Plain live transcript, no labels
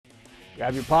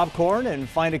Grab your popcorn and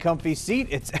find a comfy seat.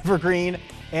 It's Evergreen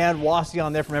and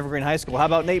Wauseon there from Evergreen High School. How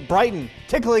about Nate Brighton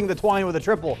tickling the twine with a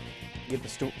triple? Get the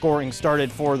scoring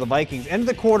started for the Vikings. End of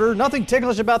the quarter, nothing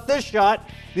ticklish about this shot.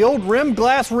 The old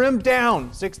glass rim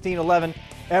down, 16-11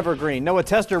 Evergreen. Noah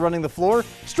Tester running the floor,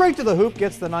 straight to the hoop,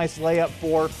 gets the nice layup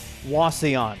for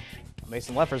Wauseon.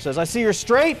 Mason Leffer says, I see you're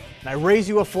straight, and I raise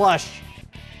you a flush.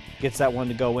 Gets that one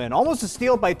to go in. Almost a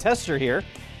steal by Tester here.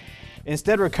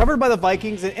 Instead recovered by the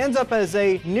Vikings, it ends up as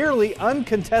a nearly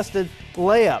uncontested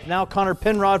layup. Now Connor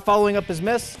Penrod following up his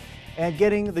miss and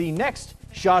getting the next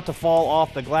shot to fall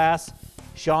off the glass.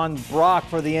 Sean Brock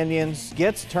for the Indians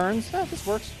gets, turns, this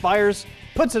works, fires,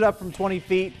 puts it up from 20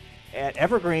 feet at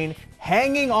Evergreen,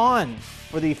 hanging on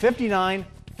for the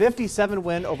 59-57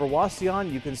 win over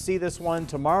Wauseon. You can see this one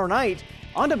tomorrow night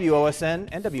on WOSN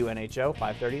and WNHO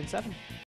 5:30 and 7.